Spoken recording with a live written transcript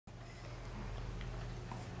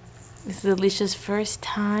This is Elisha's first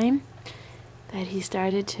time that he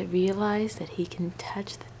started to realize that he can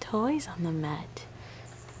touch the toys on the mat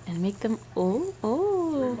and make them 3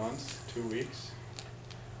 months, 2 weeks.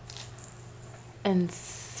 And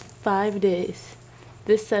 5 days.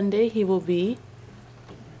 This Sunday he will be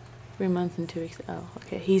 3 months and 2 weeks. Oh,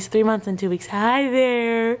 okay. He's 3 months and 2 weeks. Hi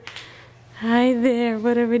there. Hi there.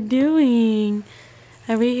 What are we doing?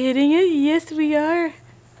 Are we hitting it? Yes, we are.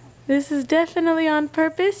 This is definitely on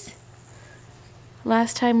purpose.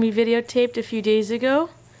 Last time we videotaped a few days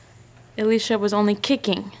ago, Elisha was only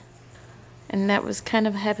kicking. And that was kind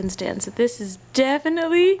of a happenstance. So this is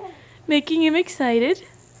definitely making him excited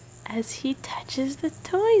as he touches the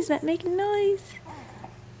toys that make noise.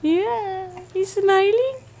 Yeah, he's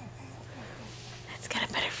smiling. Let's get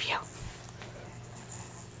a better view.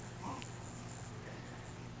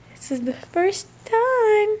 This is the first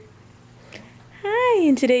time. Hi,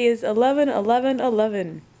 and today is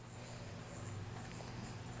 11/11/11.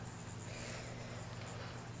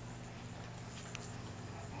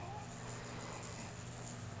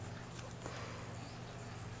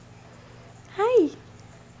 Hi.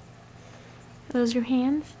 Are those your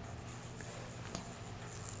hands?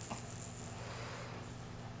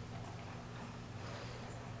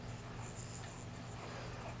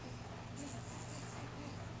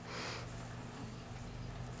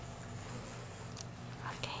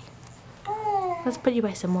 Okay. Let's put you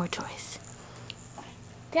by some more toys.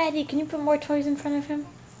 Daddy, can you put more toys in front of him?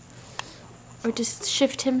 Or just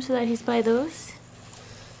shift him so that he's by those?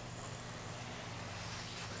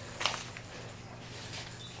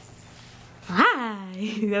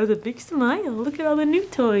 Hi! That was a big smile. Look at all the new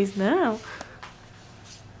toys now.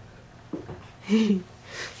 Can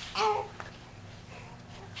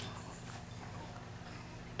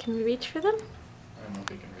we reach for them? I don't know if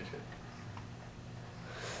he can reach it.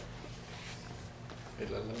 Hey,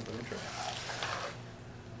 let me try.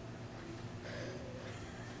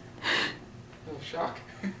 A little shock.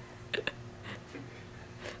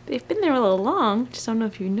 They've been there a little long. Just don't know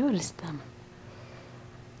if you noticed them.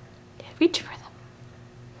 Yeah, reach for them.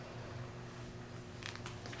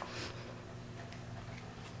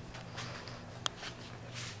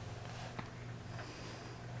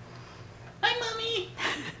 Hi, Mommy!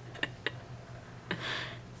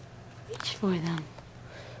 Reach for them.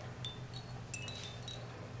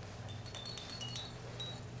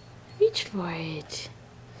 Reach for it.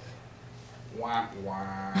 Wah,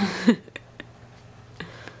 wah.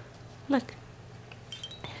 Look.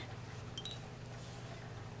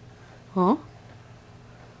 Huh?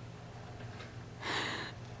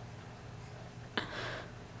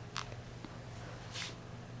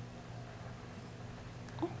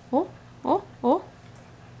 Oh, oh, oh.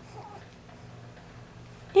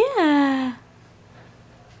 Yeah.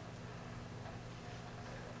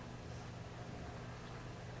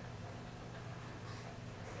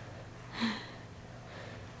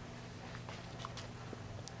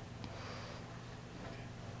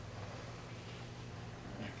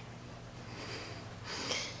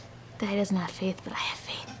 Daddy doesn't have faith, but I have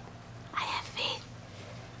faith. I have faith.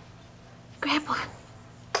 Grab one.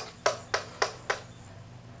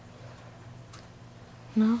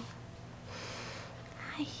 No?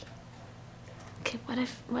 Hi. Okay, what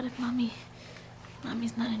if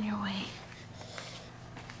mommy's not in your way?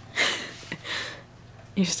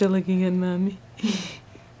 You're still looking at mommy.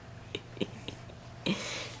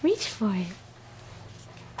 Reach for it.